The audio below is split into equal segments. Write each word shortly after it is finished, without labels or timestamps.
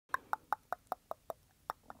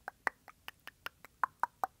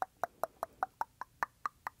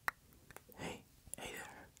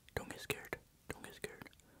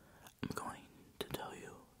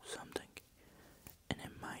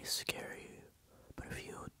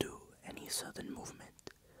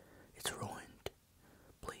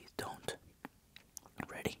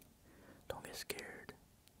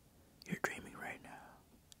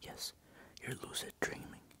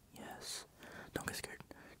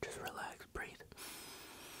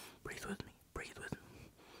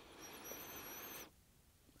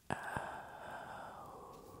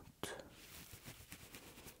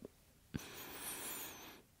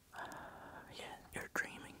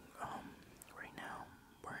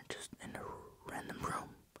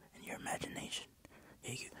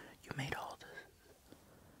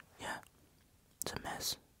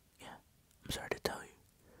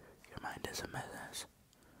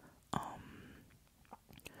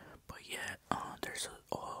yet. There's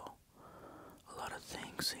a lot of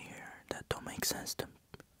things here that don't make sense to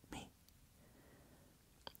me.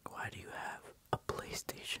 Why do you have a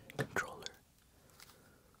PlayStation controller?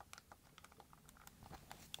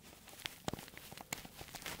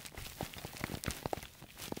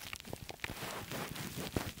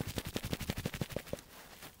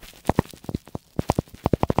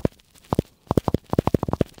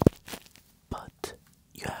 But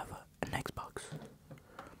you have an Xbox.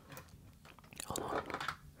 Hold on.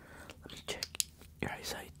 Let me check your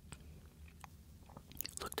eyesight.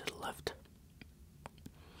 Look to the left.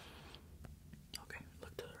 Okay,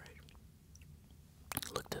 look to the right.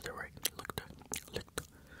 Look to the right. Look to the left.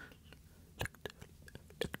 Look to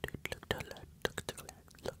the left. Look to the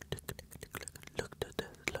left. Look to the left. Look to the left. Look to the left.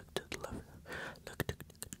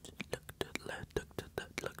 Look to the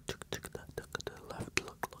left.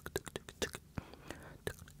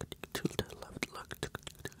 Look to the left. Look to the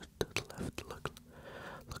left.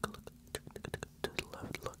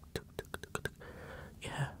 Look to the left.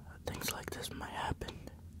 Yeah, things like this might happen.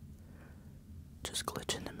 Just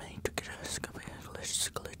glitch in the matrix,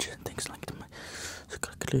 glitch and things like that.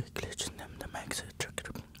 Glitch in them, the max,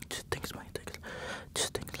 just things like that.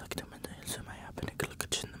 Just things like them, and it might happen.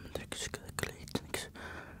 Glitch in them,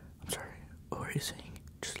 I'm sorry, what are you saying?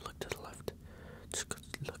 Just look to the left. Just look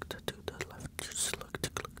to the left. Just look to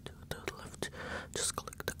the left. Just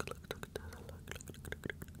look to the left.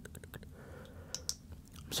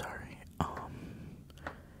 I'm sorry.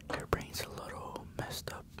 Your brain's a little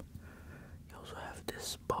messed up. You also have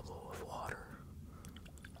this bubble of water.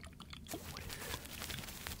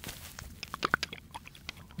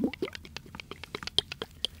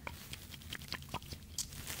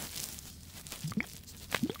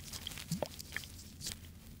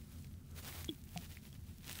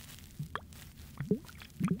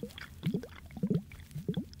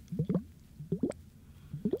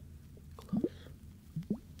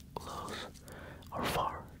 Close or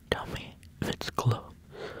far? Tell me if it's close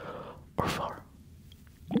or far.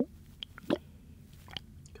 Good,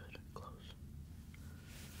 close.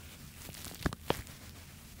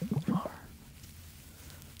 Far.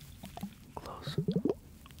 Close.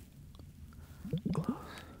 Close.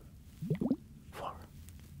 Far.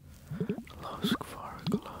 Close, far,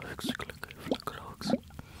 close, close.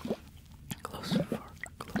 Close, far,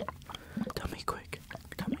 close. Tell me quick.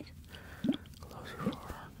 Tell me. Close or far.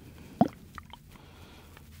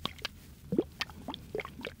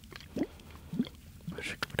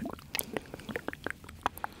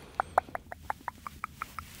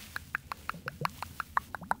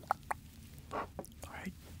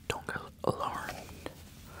 Alright, don't get alarmed,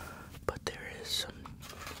 but there is some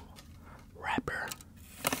wrapper.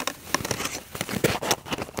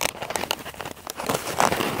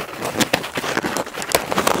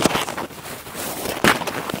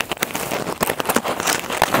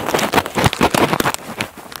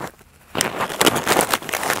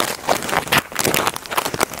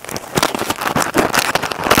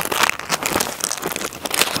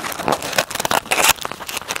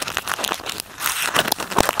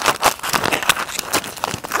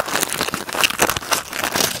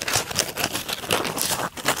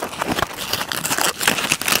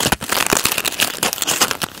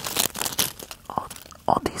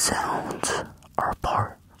 All these sounds are a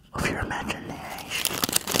part of your imagination.